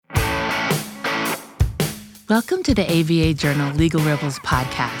Welcome to the ABA Journal Legal Rebels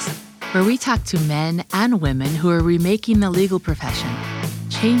podcast, where we talk to men and women who are remaking the legal profession,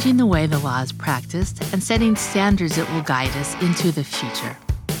 changing the way the law is practiced, and setting standards that will guide us into the future.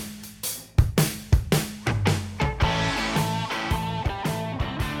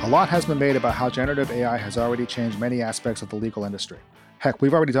 A lot has been made about how generative AI has already changed many aspects of the legal industry. Heck,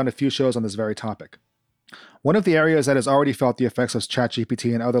 we've already done a few shows on this very topic. One of the areas that has already felt the effects of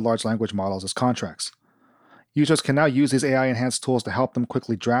ChatGPT and other large language models is contracts. Users can now use these AI-enhanced tools to help them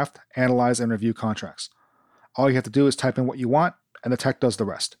quickly draft, analyze, and review contracts. All you have to do is type in what you want, and the tech does the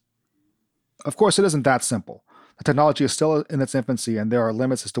rest. Of course, it isn't that simple. The technology is still in its infancy, and there are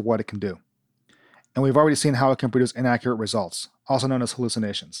limits as to what it can do. And we've already seen how it can produce inaccurate results, also known as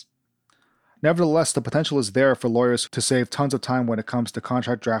hallucinations. Nevertheless, the potential is there for lawyers to save tons of time when it comes to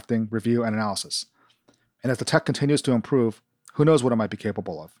contract drafting, review, and analysis. And as the tech continues to improve, who knows what it might be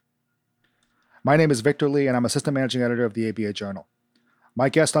capable of. My name is Victor Lee, and I'm Assistant Managing Editor of the ABA Journal. My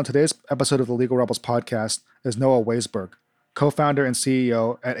guest on today's episode of the Legal Rebels podcast is Noah Weisberg, co-founder and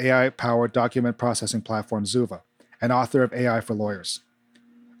CEO at AI-powered document processing platform Zuva, and author of AI for Lawyers.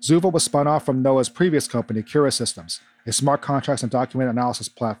 Zuva was spun off from Noah's previous company, Cura Systems, a smart contracts and document analysis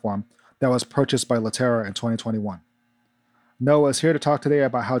platform that was purchased by Latera in 2021. Noah is here to talk today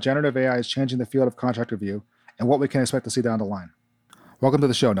about how generative AI is changing the field of contract review and what we can expect to see down the line. Welcome to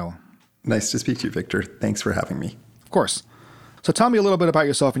the show, Noah. Nice to speak to you, Victor. Thanks for having me. Of course. So tell me a little bit about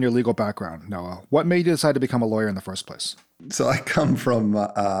yourself and your legal background, Noah. What made you decide to become a lawyer in the first place? So I come from,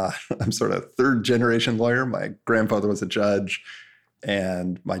 I'm sort of third generation lawyer. My grandfather was a judge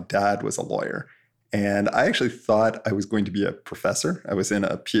and my dad was a lawyer. And I actually thought I was going to be a professor. I was in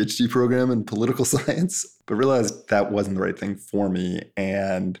a PhD program in political science, but realized that wasn't the right thing for me.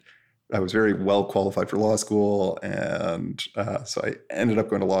 And I was very well qualified for law school. And so I ended up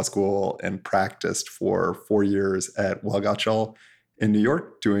going to law school and practiced for 4 years at Waugh in New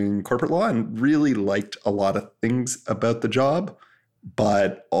York doing corporate law, and really liked a lot of things about the job,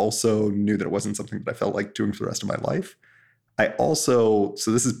 but also knew that it wasn't something that I felt like doing for the rest of my life. I also,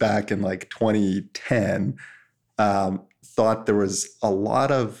 so this is back in like 2010, thought there was a lot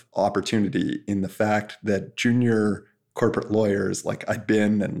of opportunity in the fact that junior corporate lawyers, like I'd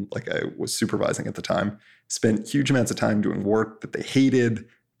been and like I was supervising at the time, spent huge amounts of time doing work that they hated,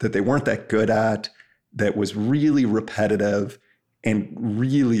 that they weren't that good at, that was really repetitive and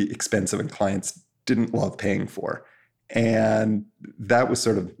really expensive and clients didn't love paying for. And that was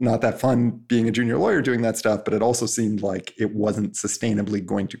sort of not that fun being a junior lawyer doing that stuff, but it also seemed like it wasn't sustainably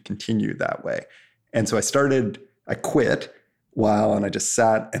going to continue that way. And so I quit and I just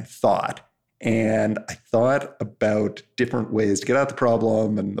sat and thought. And I thought about different ways to get at the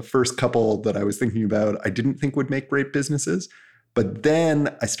problem. And the first couple that I was thinking about, I didn't think would make great businesses. But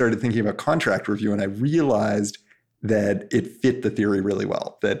then I started thinking about contract review, and I realized that it fit the theory really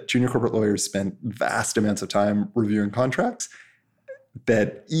well, that junior corporate lawyers spent vast amounts of time reviewing contracts,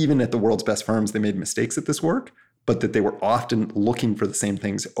 that even at the world's best firms, they made mistakes at this work, but that they were often looking for the same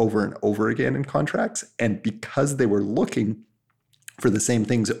things over and over again in contracts. And because they were looking for the same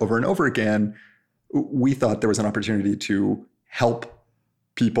things over and over again, we thought there was an opportunity to help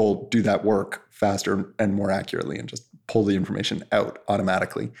people do that work faster and more accurately and just pull the information out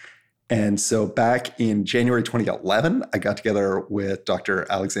automatically. And so back in January 2011, I got together with Dr.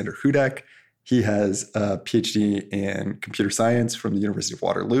 Alexander Hudek. He has a PhD in computer science from the University of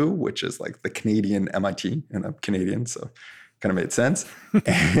Waterloo, which is like the Canadian MIT, and I'm Canadian, so kind of made sense.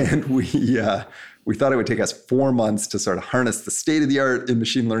 And we thought it would take us 4 months to sort of harness the state of the art in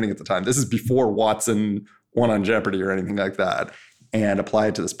machine learning at the time. This is before Watson won on Jeopardy or anything like that, and apply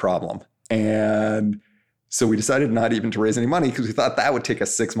it to this problem. And so we decided not even to raise any money because we thought that would take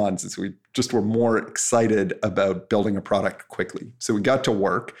us 6 months. And so we just were more excited about building a product quickly. So we got to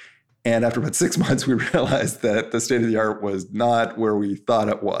work. And after about 6 months, we realized that the state of the art was not where we thought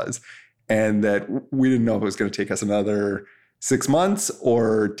it was, and that we didn't know if it was going to take us another 6 months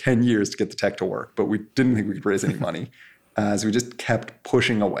or 10 years to get the tech to work, but we didn't think we could raise any money. So we just kept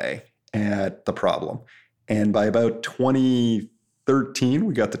pushing away at the problem. And by about 2013,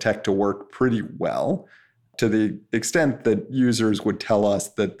 we got the tech to work pretty well, to the extent that users would tell us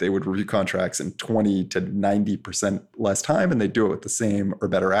that they would review contracts in 20 to 90% less time, and they do it with the same or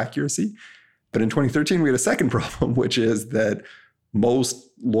better accuracy. But in 2013, we had a second problem, which is that most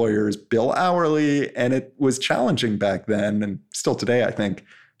lawyers bill hourly, and it was challenging back then, and still today, I think,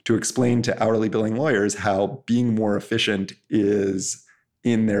 to explain to hourly billing lawyers how being more efficient is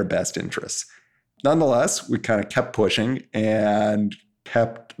in their best interests. Nonetheless, we kind of kept pushing and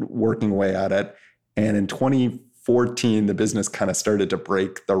kept working away at it. And in 2014, the business kind of started to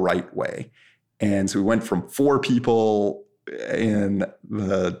break the right way. And so we went from 4 people in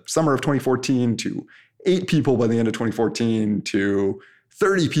the summer of 2014 to 8 people by the end of 2014 to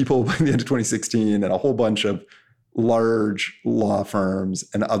 30 people by the end of 2016, and a whole bunch of large law firms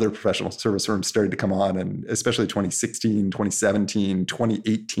and other professional service firms started to come on, and especially 2016, 2017,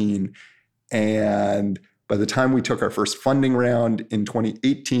 2018. And by the time we took our first funding round in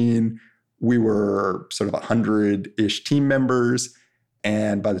 2018, we were sort of 100-ish team members.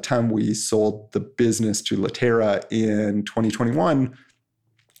 And by the time we sold the business to Latera in 2021,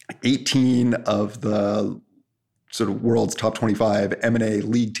 18 of the sort of world's top 25 M&A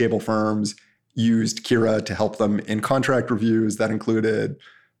league table firms used Kira to help them in contract reviews. That included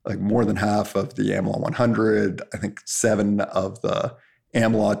like more than half of the AmLaw 100, I think 7 of the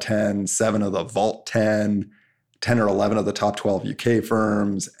AmLaw 10, 7 of the Vault 10, 10 or 11 of the top 12 UK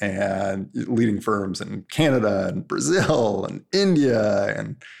firms, and leading firms in Canada and Brazil and India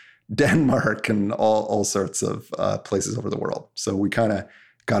and Denmark and all sorts of places over the world. So we kind of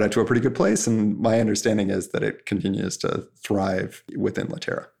got it to a pretty good place. And my understanding is that it continues to thrive within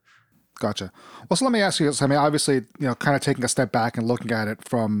Latera. Gotcha. Well, so let me ask you this. I mean, obviously, kind of taking a step back and looking at it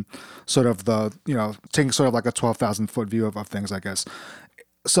from sort of the, taking sort of like a 12,000 foot view of things, I guess.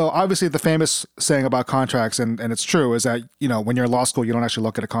 So obviously the famous saying about contracts, and it's true, is that, when you're in law school, you don't actually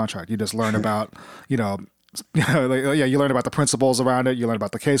look at a contract. You just learn about, you learn about the principles around it. You learn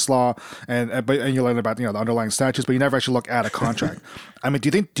about the case law, and you learn about the underlying statutes, but you never actually look at a contract. I mean, do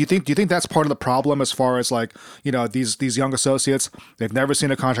you think that's part of the problem as far as like these young associates, they've never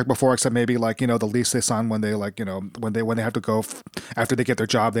seen a contract before except maybe like the lease they sign when they when they have to go after they get their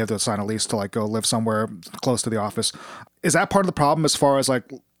job, they have to sign a lease to like go live somewhere close to the office. Is that part of the problem as far as like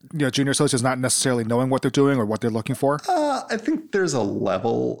junior associates not necessarily knowing what they're doing or what they're looking for? I think there's a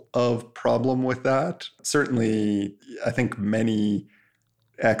level of problem with that. Certainly, I think many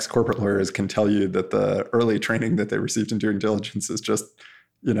ex-corporate lawyers can tell you that the early training that they received in due diligence is just,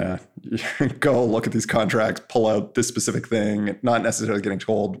 go look at these contracts, pull out this specific thing, not necessarily getting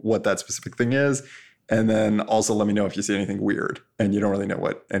told what that specific thing is. And then also let me know if you see anything weird and you don't really know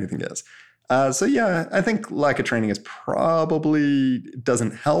what anything is. So yeah, I think lack of training is probably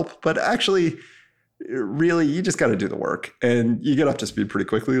doesn't help, but actually, really, you just got to do the work and you get up to speed pretty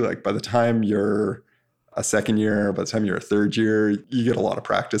quickly. Like by the time you're a second year, by the time you're a third year, you get a lot of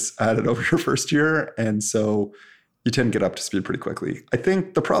practice at it over your first year. And so you tend to get up to speed pretty quickly. I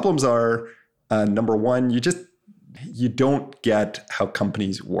think the problems are, number one, you don't get how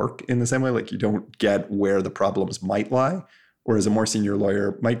companies work in the same way. Like you don't get where the problems might lie, whereas a more senior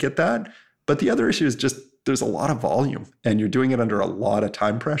lawyer might get that. But the other issue is just there's a lot of volume and you're doing it under a lot of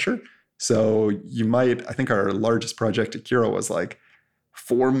time pressure. So you might, I think our largest project at Kira was like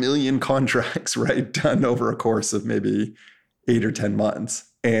 4 million contracts, right? Done over a course of maybe 8 or 10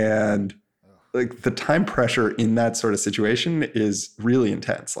 months. And like the time pressure in that sort of situation is really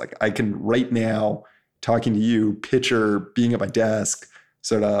intense. Like I can right now, talking to you, picture being at my desk,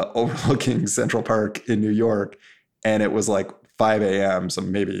 sort of overlooking Central Park in New York. And it was like 5 a.m. So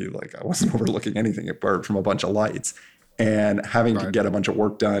maybe like I wasn't overlooking anything apart from a bunch of lights and having to get a bunch of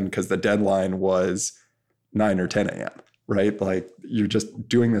work done because the deadline was 9 or 10 a.m., right? Like you're just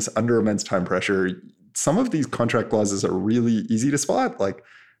doing this under immense time pressure. Some of these contract clauses are really easy to spot, like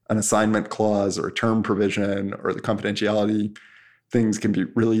an assignment clause or a term provision or the confidentiality things can be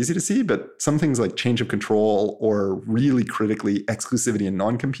really easy to see, but some things like change of control or really critically exclusivity and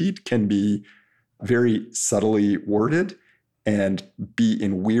non-compete can be very subtly worded and be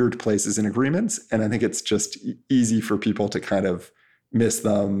in weird places in agreements. And I think it's just easy for people to kind of miss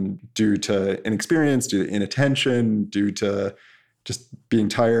them due to inexperience, due to inattention, due to just being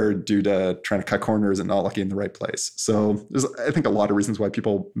tired, due to trying to cut corners and not looking in the right place. So there's, I think, a lot of reasons why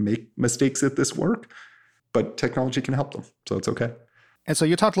people make mistakes at this work, but technology can help them. So it's okay. And so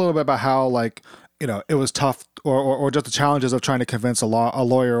you talked a little bit about how, like, it was tough or just the challenges of trying to convince a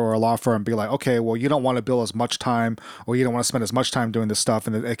lawyer or a law firm, be like, okay, well, you don't want to bill as much time or you don't want to spend as much time doing this stuff,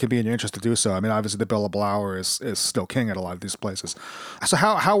 and it can be in your interest to do so. I mean, obviously the billable hour is still king at a lot of these places. So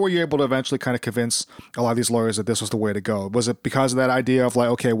how were you able to eventually kind of convince a lot of these lawyers that this was the way to go? Was it because of that idea of like,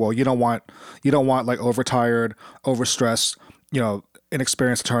 okay, well, you don't want like overtired, overstressed,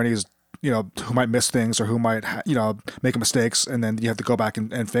 inexperienced attorneys, who might miss things or who might, make mistakes, and then you have to go back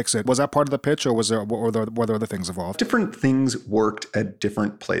and fix it. Was that part of the pitch, or were there other things involved? Different things worked at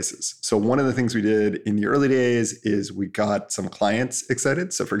different places. So one of the things we did in the early days is we got some clients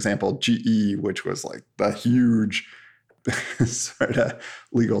excited. So for example, GE, which was like the huge sort of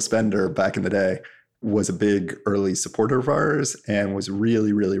legal spender back in the day, was a big early supporter of ours and was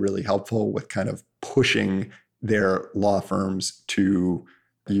really, really, really helpful with kind of pushing their law firms to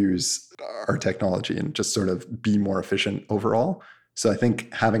use our technology and just sort of be more efficient overall. So I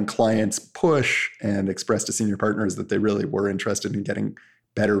think having clients push and express to senior partners that they really were interested in getting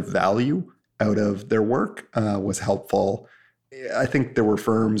better value out of their work was helpful. I think there were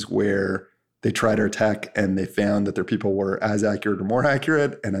firms where they tried our tech and they found that their people were as accurate or more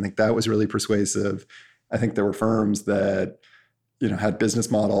accurate. And I think that was really persuasive. I think there were firms that had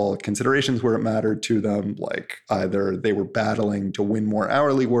business model considerations where it mattered to them, like either they were battling to win more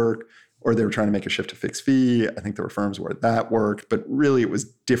hourly work or they were trying to make a shift to fixed fee. I think there were firms where that worked, but really it was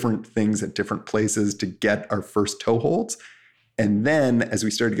different things at different places to get our first toeholds. And then as we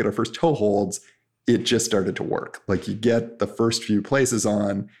started to get our first toeholds, it just started to work. Like you get the first few places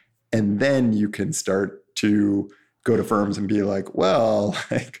on, and then you can start to go to firms and be like, well,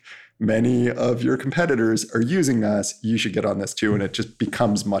 like many of your competitors are using us. You should get on this too. And it just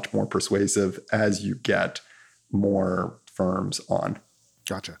becomes much more persuasive as you get more firms on.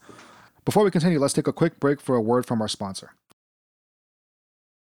 Gotcha. Before we continue, let's take a quick break for a word from our sponsor.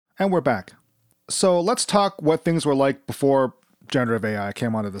 And we're back. So let's talk what things were like before generative AI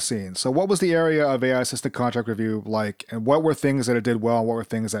came onto the scene. So what was the area of AI-assisted contract review like, and what were things that it did well, and what were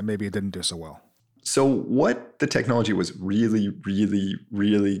things that maybe it didn't do so well? So what the technology was really, really,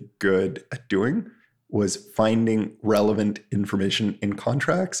 really good at doing was finding relevant information in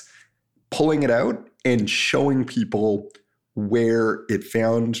contracts, pulling it out, and showing people where it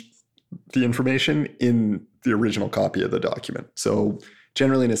found the information in the original copy of the document. So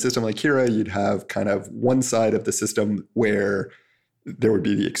generally in a system like Kira, you'd have kind of one side of the system where there would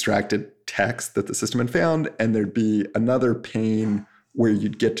be the extracted text that the system had found, and there'd be another pane where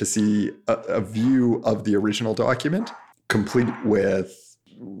you'd get to see a view of the original document, complete with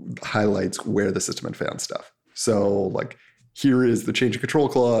highlights where the system had found stuff. So like, here is the change of control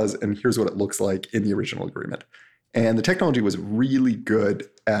clause, and here's what it looks like in the original agreement. And the technology was really good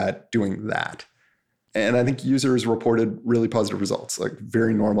at doing that. And I think users reported really positive results, like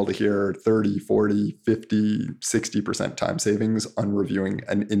very normal to hear 30, 40, 50, 60% time savings on reviewing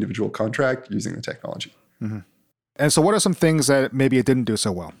an individual contract using the technology. Mm-hmm. And so what are some things that maybe it didn't do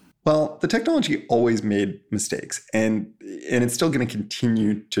so well? Well, the technology always made mistakes, and it's still going to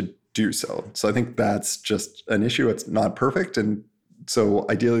continue to do so. So I think that's just an issue. It's not perfect. And so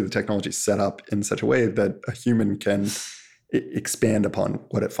ideally, the technology is set up in such a way that a human can expand upon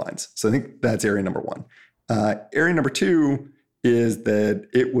what it finds. So I think that's area number one. Area number two is that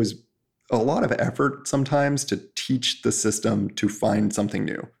it was a lot of effort sometimes to teach the system to find something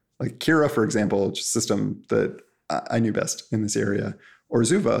new. Like Kira, for example, which is a system that I knew best in this area, or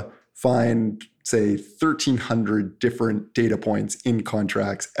Zuva, find, say, 1,300 different data points in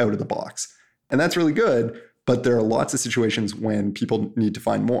contracts out of the box. And that's really good, but there are lots of situations when people need to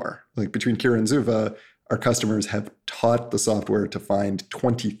find more. Like between Kira and Zuva, our customers have taught the software to find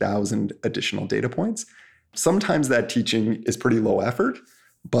 20,000 additional data points. Sometimes that teaching is pretty low effort,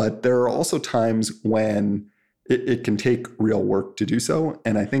 but there are also times when it can take real work to do so.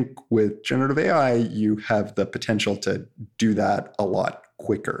 And I think with generative AI, you have the potential to do that a lot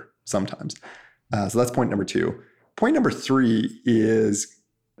quicker sometimes. So that's point number two. Point number three is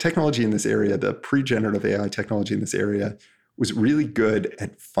technology in this area, the pre-generative AI technology in this area was really good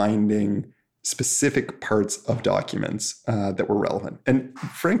at finding specific parts of documents that were relevant. And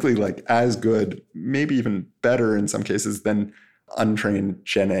frankly, like as good, maybe even better in some cases than untrained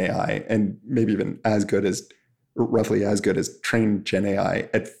Gen AI, and maybe even roughly as good as trained Gen AI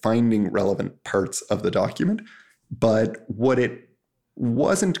at finding relevant parts of the document. But what it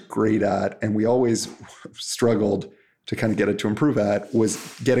wasn't great at, and we always struggled to kind of get it to improve at,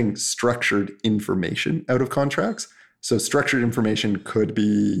 was getting structured information out of contracts. So structured information could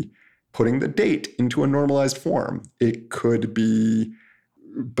be putting the date into a normalized form. It could be,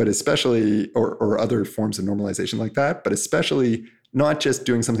 but especially, or other forms of normalization like that, but especially not just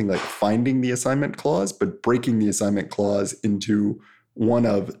doing something like finding the assignment clause, but breaking the assignment clause into one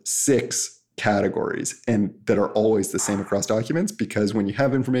of 6 categories, and that are always the same across documents. Because when you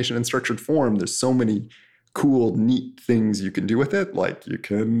have information in structured form, there's so many cool, neat things you can do with it. Like you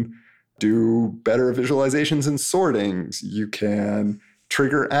can do better visualizations and sortings. You can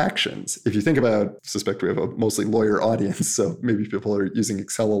trigger actions. If you think about, suspect we have a mostly lawyer audience, so maybe people are using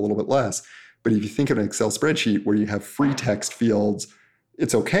Excel a little bit less. But if you think of an Excel spreadsheet where you have free text fields,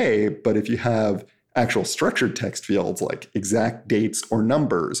 it's okay. But if you have actual structured text fields like exact dates or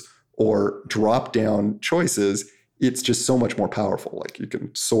numbers or drop-down choices, it's just so much more powerful. Like you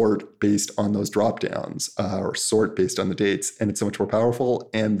can sort based on those drop-downs or sort based on the dates, and it's so much more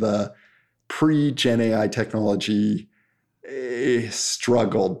powerful. And the pre-Gen AI technology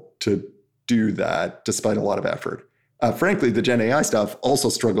struggled to do that despite a lot of effort. Frankly, the Gen AI stuff also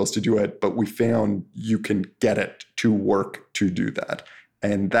struggles to do it, but we found you can get it to work to do that.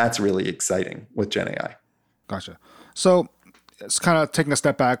 And that's really exciting with Gen AI. Gotcha. So it's kind of taking a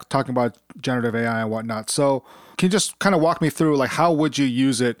step back, talking about generative AI and whatnot. So can you just kind of walk me through, like, how would you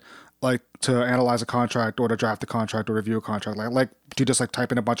use it, like, to analyze a contract or to draft a contract or review a contract? Like do you just like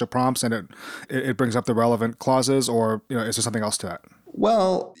type in a bunch of prompts and it brings up the relevant clauses, or is there something else to that?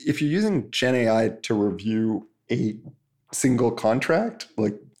 Well, if you're using Gen AI to review a single contract,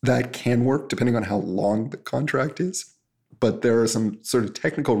 like that can work depending on how long the contract is. But there are some sort of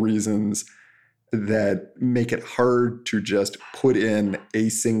technical reasons that make it hard to just put in a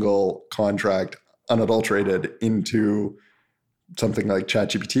single contract unadulterated into something like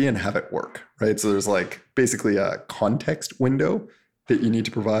ChatGPT and have it work, right? So there's like basically a context window that you need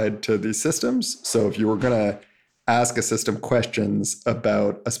to provide to these systems. So if you were going to ask a system questions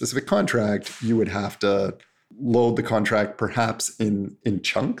about a specific contract, you would have to load the contract perhaps in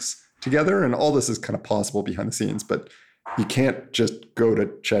chunks together. And all this is kind of possible behind the scenes, but you can't just go to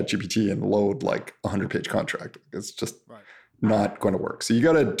ChatGPT and load like a 100-page contract. It's just not going to work. So you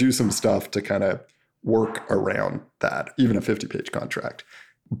got to do some stuff to kind of work around that, even a 50-page contract.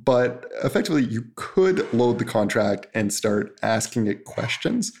 But effectively, you could load the contract and start asking it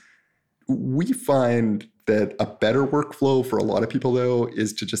questions. We find that a better workflow for a lot of people, though,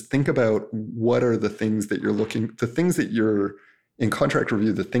 is to just think about what are the things that you're in contract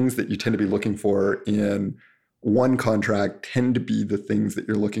review, the things that you tend to be looking for in one contract tend to be the things that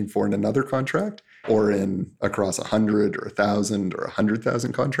you're looking for in another contract, or in across 100 or 1,000 or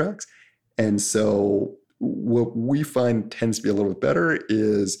 100,000 contracts. And so what we find tends to be a little bit better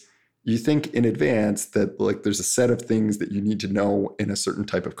is you think in advance that like there's a set of things that you need to know in a certain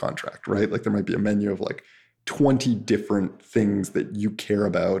type of contract, right? Like there might be a menu of like 20 different things that you care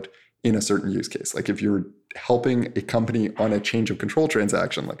about in a certain use case. Like if you're helping a company on a change of control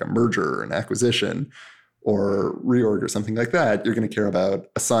transaction, like a merger or an acquisition or reorg or something like that, you're going to care about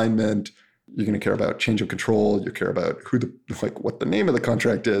assignment, you're going to care about change of control, you care about what the name of the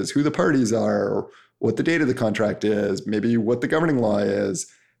contract is, who the parties are, what the date of the contract is, maybe what the governing law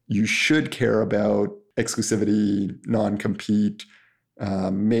is. You should care about exclusivity, non-compete,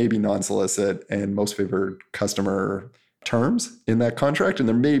 maybe non-solicit, and most favored customer terms in that contract. And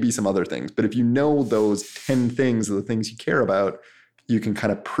there may be some other things. But if you know those 10 things are the things you care about, you can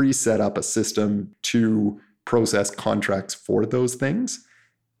kind of pre-set up a system to process contracts for those things.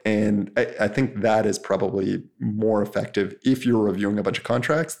 And I think that is probably more effective if you're reviewing a bunch of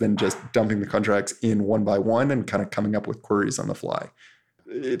contracts than just dumping the contracts in one by one and kind of coming up with queries on the fly.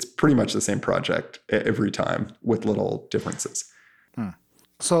 It's pretty much the same project every time with little differences.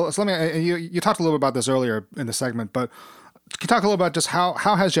 So let me, you talked a little bit about this earlier in the segment, but can you talk a little about just how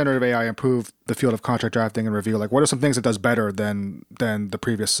has generative AI improved the field of contract drafting and review? Like what are some things it does better than the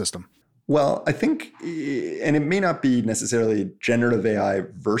previous system? Well, I think, and it may not be necessarily generative AI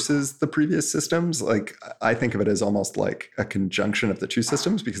versus the previous systems. Like I think of it as almost like a conjunction of the two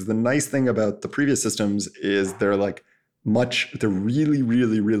systems, because the nice thing about the previous systems is they're really,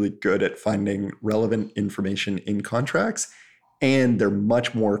 really, really good at finding relevant information in contracts, and they're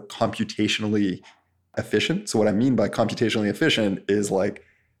much more computationally efficient. So what I mean by computationally efficient is like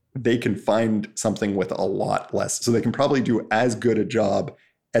they can find something with a lot less. So they can probably do as good a job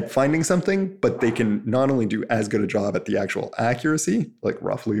at finding something, but they can not only do as good a job at the actual accuracy, like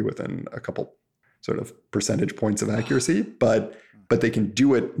roughly within a couple sort of percentage points of accuracy, but they can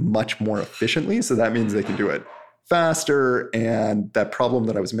do it much more efficiently. So that means they can do it faster. And that problem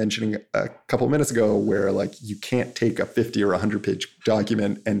that I was mentioning a couple of minutes ago, where like you can't take a 50 or 100-page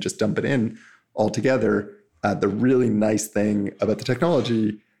document and just dump it in altogether. The really nice thing about the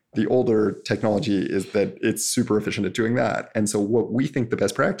technology, the older technology, is that it's super efficient at doing that. And so what we think the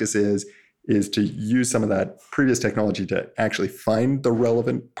best practice is to use some of that previous technology to actually find the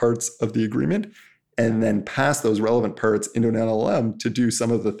relevant parts of the agreement and then pass those relevant parts into an LLM to do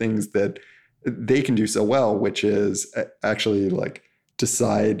some of the things that they can do so well, which is actually like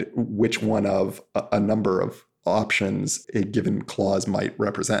decide which one of a number of options a given clause might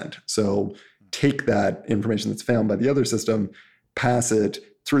represent. So take that information that's found by the other system, pass it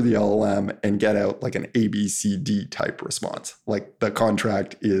through the LLM, and get out like an ABCD type response. Like the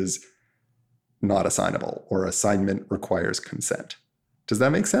contract is not assignable, or assignment requires consent. Does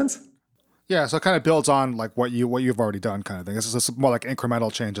that make sense? Yeah, so it kind of builds on like what you've already done, kind of thing. This is more like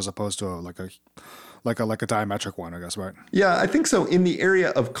incremental change as opposed to like a diametric one, I guess, right? Yeah, I think so. In the area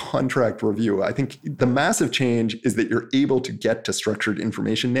of contract review, I think the massive change is that you're able to get to structured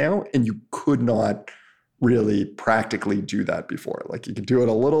information now, and you could not really practically do that before. Like you could do it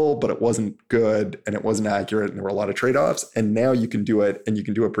a little, but it wasn't good and it wasn't accurate and there were a lot of trade-offs. And now you can do it and you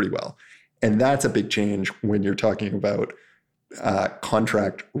can do it pretty well. And that's a big change when you're talking about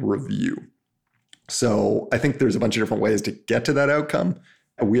contract review. So I think there's a bunch of different ways to get to that outcome.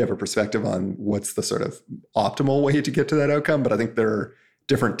 We have a perspective on what's the sort of optimal way to get to that outcome, but I think there are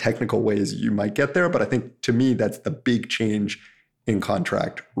different technical ways you might get there. But I think to me, that's the big change in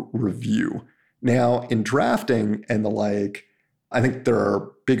contract review. Now, in drafting and the like, I think there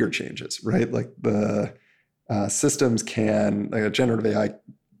are bigger changes, right? Like the systems can, like a generative AI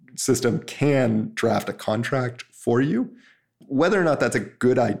system can draft a contract for you. Whether or not that's a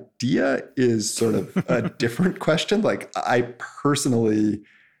good idea is sort of a different question. Like I personally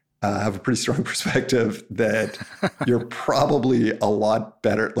have a pretty strong perspective that you're probably a lot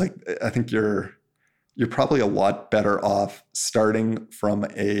better. Like I think you're probably a lot better off starting from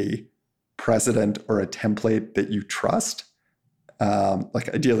a precedent or a template that you trust. Like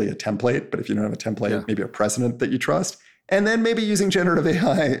ideally a template, but if you don't have a template, maybe a precedent that you trust. And then maybe using generative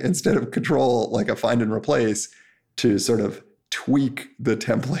AI instead of control, like a find and replace, to sort of tweak the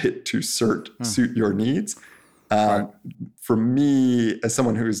template to suit your needs. For me, as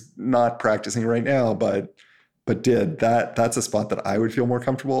someone who's not practicing right now, but did, that's a spot that I would feel more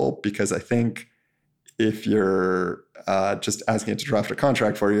comfortable, because I think if you're just asking it to draft a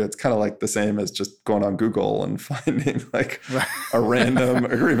contract for you, it's kind of like the same as just going on Google and finding like a random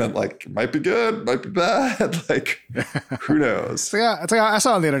agreement. Like might be good, might be bad. Like who knows? So it's like I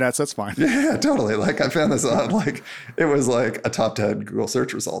saw it on the internet, so it's fine. Yeah, totally. Like I found this on like it was like a top 10 Google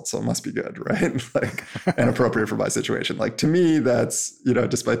search result, so it must be good, right? Like and appropriate for my situation. Like to me, that's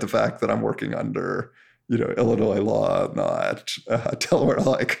despite the fact that I'm working under Illinois law, not Delaware.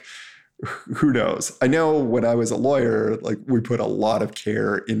 Like who knows? I know when I was a lawyer, like we put a lot of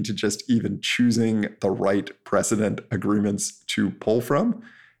care into just even choosing the right precedent agreements to pull from.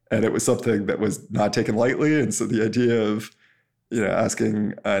 And it was something that was not taken lightly. And so the idea of,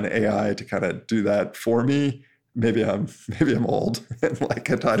 asking an AI to kind of do that for me, maybe I'm old and like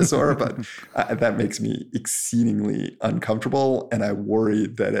a dinosaur, but that makes me exceedingly uncomfortable. And I worry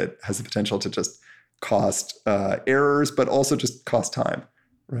that it has the potential to just cost errors, but also just cost time.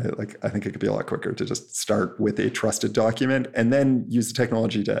 Right? Like I think it could be a lot quicker to just start with a trusted document and then use the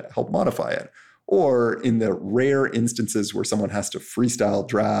technology to help modify it. Or in the rare instances where someone has to freestyle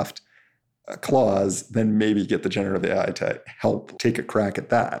draft a clause, then maybe get the generative AI to help take a crack at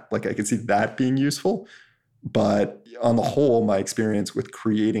that. Like I could see that being useful. But on the whole, my experience with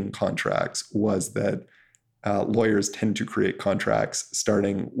creating contracts was that lawyers tend to create contracts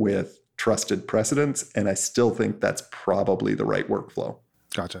starting with trusted precedents. And I still think that's probably the right workflow.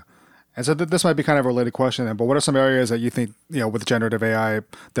 Gotcha. And so this might be kind of a related question, but what are some areas that you think, with generative AI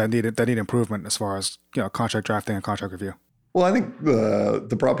that need improvement as far as, contract drafting and contract review? Well, I think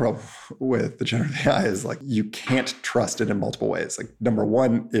the broad problem with the generative AI is like you can't trust it in multiple ways. Like number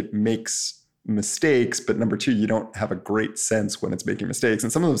one, it makes mistakes, but number two, you don't have a great sense when it's making mistakes.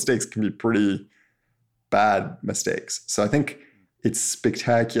 And some of the mistakes can be pretty bad mistakes. So I think it's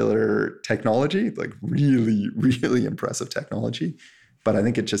spectacular technology, like really, really impressive technology. But I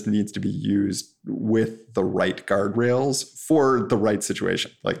think it just needs to be used with the right guardrails for the right situation.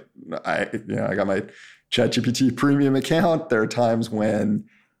 Like I got my ChatGPT premium account. There are times when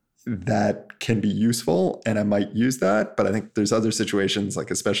that can be useful and I might use that. But I think there's other situations, like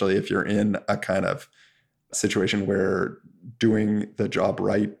especially if you're in a kind of situation where doing the job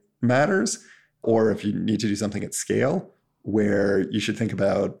right matters, or if you need to do something at scale, where you should think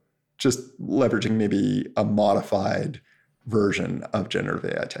about just leveraging maybe a modified version of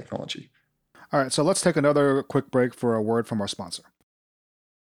generative AI technology. All right, so let's take another quick break for a word from our sponsor.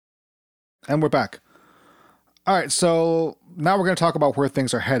 And we're back. All right, so now we're going to talk about where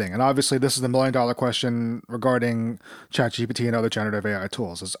things are heading. And obviously, this is the million-dollar question regarding ChatGPT and other generative AI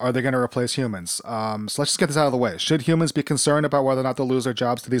tools. Are they going to replace humans? So let's just get this out of the way. Should humans be concerned about whether or not they'll lose their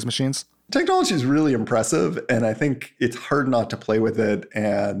jobs to these machines? Technology is really impressive, and I think it's hard not to play with it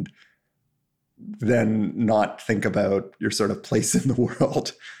and then not think about your sort of place in the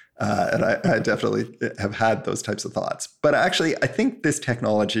world. And I definitely have had those types of thoughts. But actually, I think this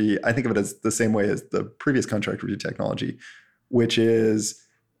technology, I think of it as the same way as the previous contract review technology, which is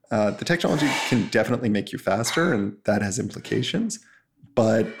the technology can definitely make you faster, and that has implications.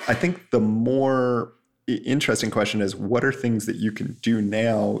 But I think the more interesting question is, what are things that you can do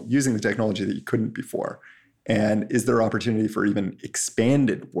now using the technology that you couldn't before? And is there opportunity for even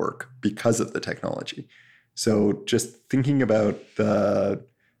expanded work because of the technology? So just thinking about the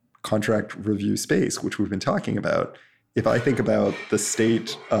contract review space, which we've been talking about, if I think about the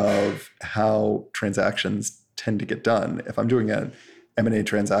state of how transactions tend to get done, if I'm doing an M&A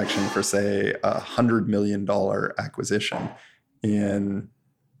transaction for, say, $100 million acquisition in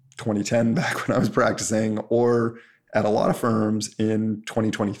 2010, back when I was practicing, or at a lot of firms in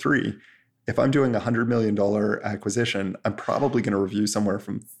 2023, if I'm doing a $100 million acquisition, I'm probably going to review somewhere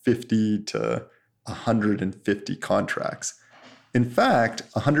from 50 to 150 contracts. In fact,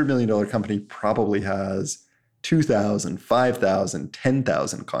 a $100 million company probably has 2,000, 5,000,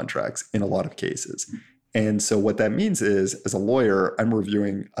 10,000 contracts in a lot of cases. And so what that means is, as a lawyer, I'm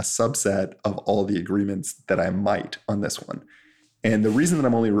reviewing a subset of all the agreements that I might on this one. And the reason that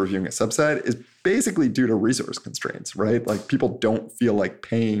I'm only reviewing a subset is basically due to resource constraints, right? Like, people don't feel like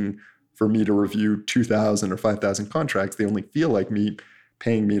paying for me to review 2,000 or 5,000 contracts. They only feel like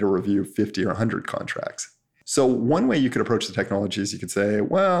paying me to review 50 or 100 contracts. So one way you could approach the technology is you could say,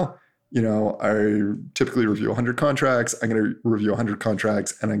 well, I typically review 100 contracts. I'm going to review 100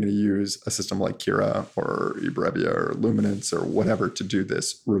 contracts, and I'm going to use a system like Kira or eBrevia or Luminance or whatever to do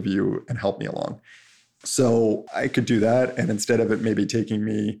this review and help me along. So I could do that. And instead of it maybe taking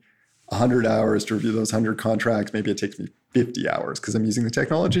me 100 hours to review those 100 contracts, maybe it takes me 50 hours because I'm using the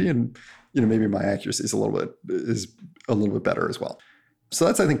technology, and maybe my accuracy is a little bit better as well. So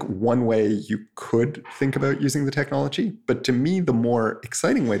that's, I think, one way you could think about using the technology. But to me, the more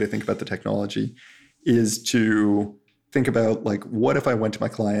exciting way to think about the technology is to think about, like, what if I went to my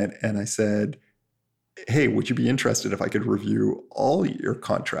client and I said, hey, would you be interested if I could review all your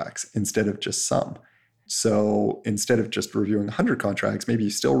contracts instead of just some? So instead of just reviewing 100 contracts, maybe you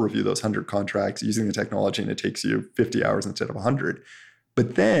still review those 100 contracts using the technology, and it takes you 50 hours instead of 100.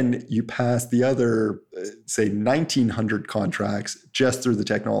 But then you pass the other, say, 1,900 contracts just through the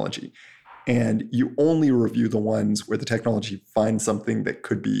technology. And you only review the ones where the technology finds something that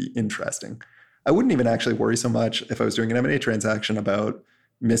could be interesting. I wouldn't even actually worry so much if I was doing an M&A transaction about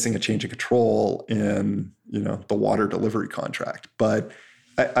missing a change in control in, the water delivery contract. But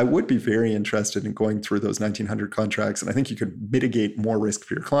I would be very interested in going through those 1,900 contracts. And I think you could mitigate more risk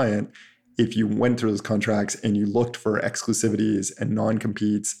for your client if you went through those contracts and you looked for exclusivities and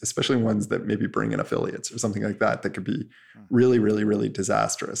non-competes, especially ones that maybe bring in affiliates or something like that, that could be really, really, really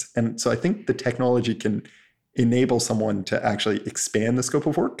disastrous. And so I think the technology can enable someone to actually expand the scope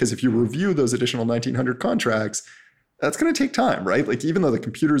of work, because if you review those additional 1,900 contracts, that's going to take time, right? Like, even though the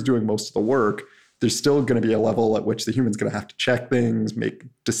computer is doing most of the work, there's still going to be a level at which the human's going to have to check things, make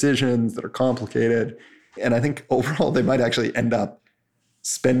decisions that are complicated. And I think overall, they might actually end up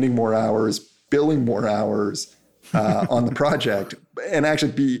spending more hours, billing more hours on the project, and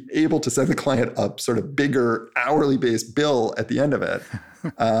actually be able to send the client a sort of bigger hourly based bill at the end of it.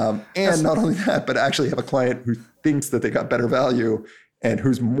 And not only that, but actually have a client who thinks that they got better value and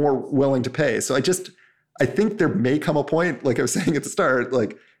who's more willing to pay. So I think there may come a point, like I was saying at the start,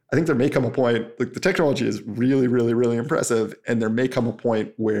 like, I think there may come a point, like, the technology is really, really, really impressive. And there may come a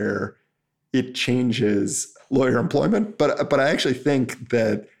point where it changes lawyer employment. But I actually think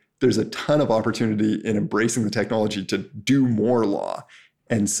that there's a ton of opportunity in embracing the technology to do more law.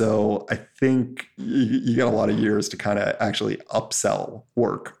 And so I think you got a lot of years to kind of actually upsell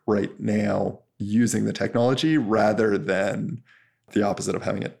work right now using the technology, rather than the opposite of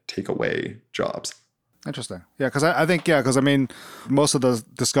having it take away jobs. Interesting. Yeah, because I think, most of the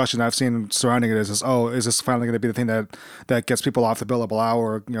discussion I've seen surrounding it is this finally going to be the thing that gets people off the billable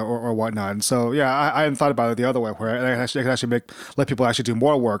hour, or whatnot. And so, I hadn't thought about it the other way, where it can actually let people actually do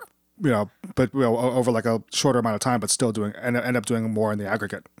more work, but over like a shorter amount of time, but still end up doing more in the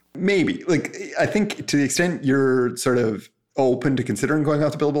aggregate. Maybe. Like, I think to the extent you're sort of open to considering going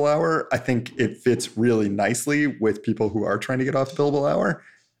off the billable hour, I think it fits really nicely with people who are trying to get off the billable hour.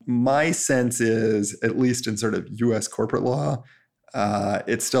 My sense is, at least in sort of US corporate law,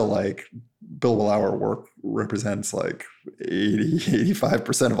 it's still like billable hour work represents like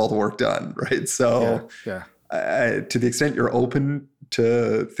 85% of all the work done, right? So to the extent you're open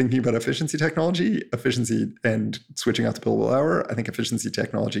to thinking about efficiency and switching off the billable hour, I think efficiency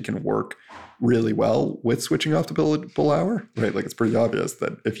technology can work really well with switching off the billable hour, right? Like, it's pretty obvious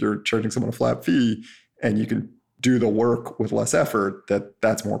that if you're charging someone a flat fee and you can do the work with less effort,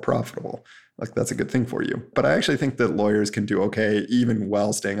 that's more profitable. Like, that's a good thing for you. But I actually think that lawyers can do okay even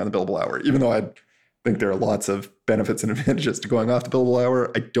while staying on the billable hour. Even though I think there are lots of benefits and advantages to going off the billable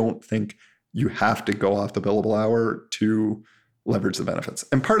hour, I don't think you have to go off the billable hour to leverage the benefits.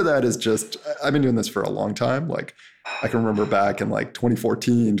 And part of that is just, I've been doing this for a long time. Like, I can remember back in like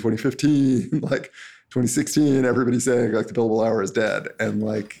 2014, 2015, like 2016, everybody saying like the billable hour is dead, and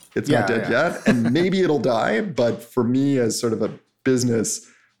like, it's not dead yet. And maybe it'll die. But for me, as sort of a business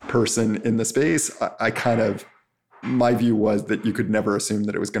person in the space, I kind of my view was that you could never assume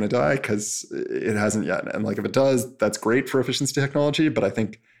that it was going to die because it hasn't yet. And like, if it does, that's great for efficiency technology. But I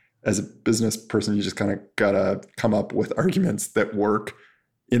think as a business person, you just kind of got to come up with arguments that work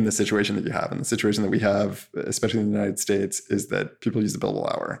in the situation that you have. And the situation that we have, especially in the United States, is that people use the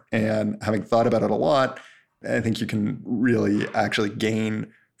billable hour. And having thought about it a lot, I think you can really actually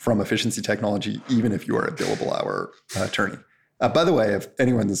gain from efficiency technology, even if you are a billable hour attorney. By the way, if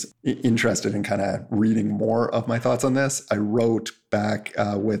anyone's interested in kind of reading more of my thoughts on this, I wrote back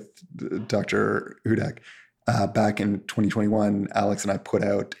with Dr. Hudak back in 2021. Alex and I put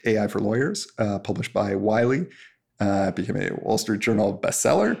out AI for Lawyers, published by Wiley. It became a Wall Street Journal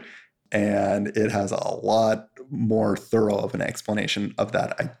bestseller, and it has a lot more thorough of an explanation of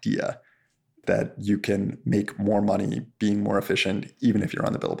that idea that you can make more money being more efficient, even if you're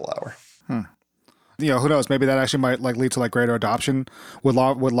on the billable hour. Who knows? Maybe that actually might lead to greater adoption with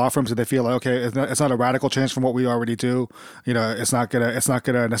law firms. If they feel okay, it's not a radical change from what we already do. It's not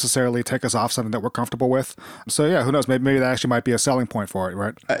gonna necessarily take us off something that we're comfortable with. So yeah, who knows? Maybe that actually might be a selling point for it,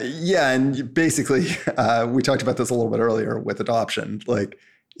 right? And basically, we talked about this a little bit earlier with adoption. Like,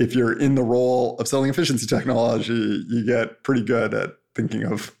 if you're in the role of selling efficiency technology, you get pretty good at thinking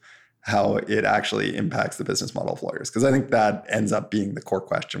of how it actually impacts the business model of lawyers. Because I think that ends up being the core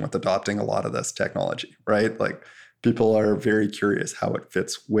question with adopting a lot of this technology, right? Like, people are very curious how it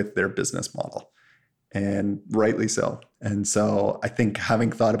fits with their business model, and rightly so. And so I think,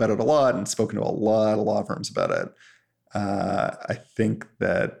 having thought about it a lot and spoken to a lot of law firms about it, I think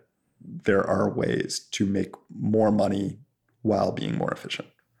that there are ways to make more money while being more efficient.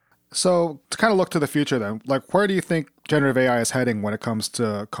 So to kind of look to the future then, where do you think generative AI is heading when it comes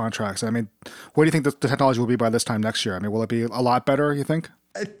to contracts? I mean, where do you think the technology will be by this time next year? I mean, will it be a lot better, you think?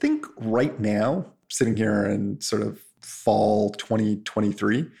 I think right now, sitting here in sort of fall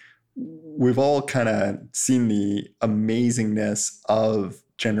 2023, we've all kind of seen the amazingness of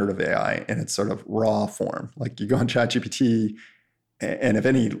generative AI in its sort of raw form. Like, you go on ChatGPT, and if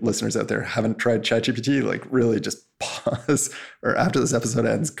any listeners out there haven't tried ChatGPT, really just pause, or after this episode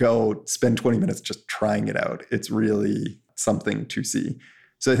ends, go spend 20 minutes just trying it out. It's really something to see.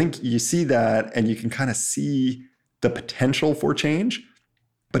 So I think you see that, and you can kind of see the potential for change.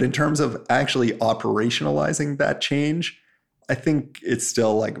 But in terms of actually operationalizing that change, I think it's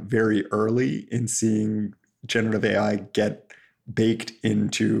still very early in seeing generative AI get baked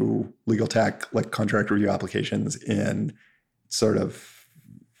into legal tech, like contract review applications, in sort of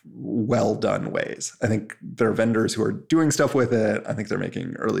well done ways. I think there are vendors who are doing stuff with it. I think they're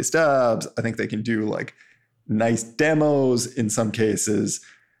making early stabs. I think they can do nice demos in some cases.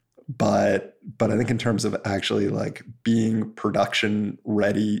 But I think in terms of actually being production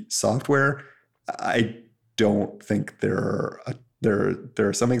ready software, I don't think there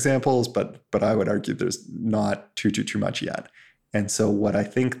are some examples, but I would argue there's not too much yet. And so what I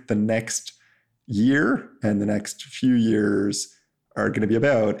think the next year and the next few years are going to be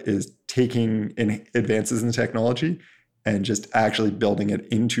about is taking advances in the technology and just actually building it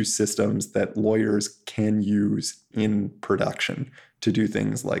into systems that lawyers can use in production to do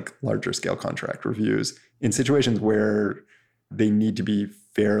things like larger scale contract reviews in situations where they need to be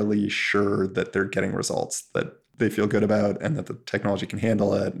fairly sure that they're getting results that they feel good about, and that the technology can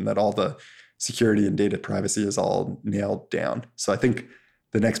handle it, and that all the security and data privacy is all nailed down. So I think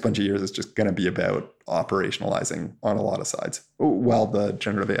the next bunch of years is just going to be about operationalizing on a lot of sides, while the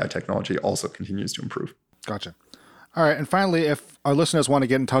generative AI technology also continues to improve. Gotcha. All right. And finally, if our listeners want to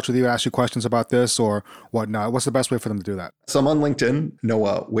get in touch with you, ask you questions about this or whatnot, what's the best way for them to do that? So I'm on LinkedIn,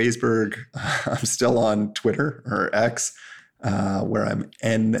 Noah Waisberg. I'm still on Twitter, or X, where I'm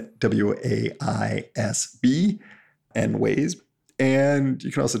NWAISB, Nwaisb. And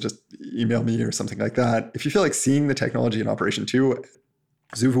you can also just email me or something like that. If you feel like seeing the technology in operation too,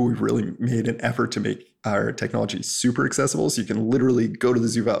 Zuva, we've really made an effort to make our technology super accessible. So you can literally go to the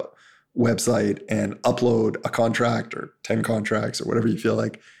Zuva website and upload a contract or 10 contracts or whatever you feel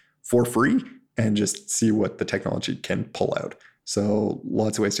like for free, and just see what the technology can pull out. So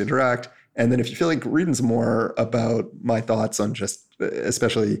lots of ways to interact. And then if you feel like reading some more about my thoughts on just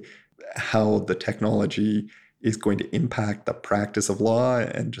especially how the technology is going to impact the practice of law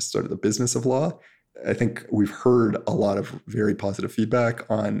and just sort of the business of law, I think we've heard a lot of very positive feedback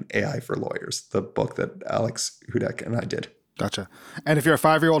on AI for Lawyers, the book that Alex Hudak and I did. Gotcha. And if you're a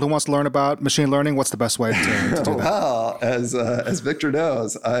 5-year-old who wants to learn about machine learning, what's the best way to do that? Well, as Victor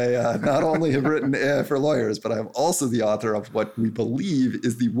knows, I not only have written AI for Lawyers, but I'm also the author of what we believe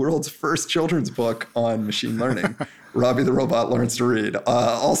is the world's first children's book on machine learning, Robbie the Robot Learns to Read.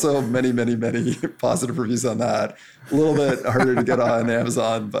 Also, many, many, many positive reviews on that. A little bit harder to get on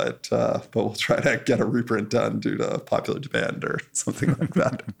Amazon, but we'll try to get a reprint done due to popular demand or something like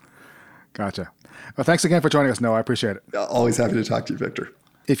that. Gotcha. Well, thanks again for joining us, Noah. I appreciate it. Always happy to talk to you, Victor.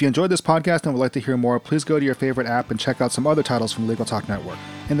 If you enjoyed this podcast and would like to hear more, please go to your favorite app and check out some other titles from Legal Talk Network.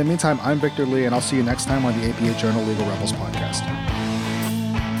 In the meantime, I'm Victor Lee, and I'll see you next time on the ABA Journal Legal Rebels podcast.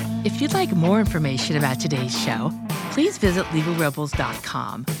 If you'd like more information about today's show, please visit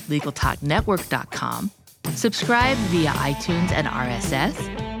legalrebels.com, legaltalknetwork.com, subscribe via iTunes and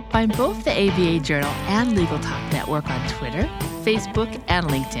RSS, find both the ABA Journal and Legal Talk Network on Twitter, Facebook, and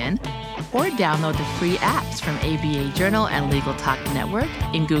LinkedIn, or download the free apps from ABA Journal and Legal Talk Network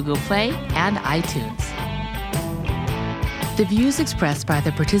in Google Play and iTunes. The views expressed by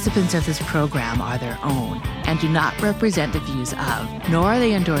the participants of this program are their own and do not represent the views of, nor are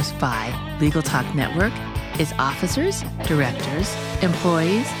they endorsed by, Legal Talk Network, its officers, directors,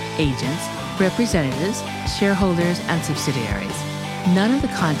 employees, agents, representatives, shareholders, and subsidiaries. None of the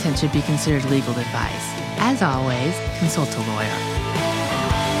content should be considered legal advice. As always, consult a lawyer.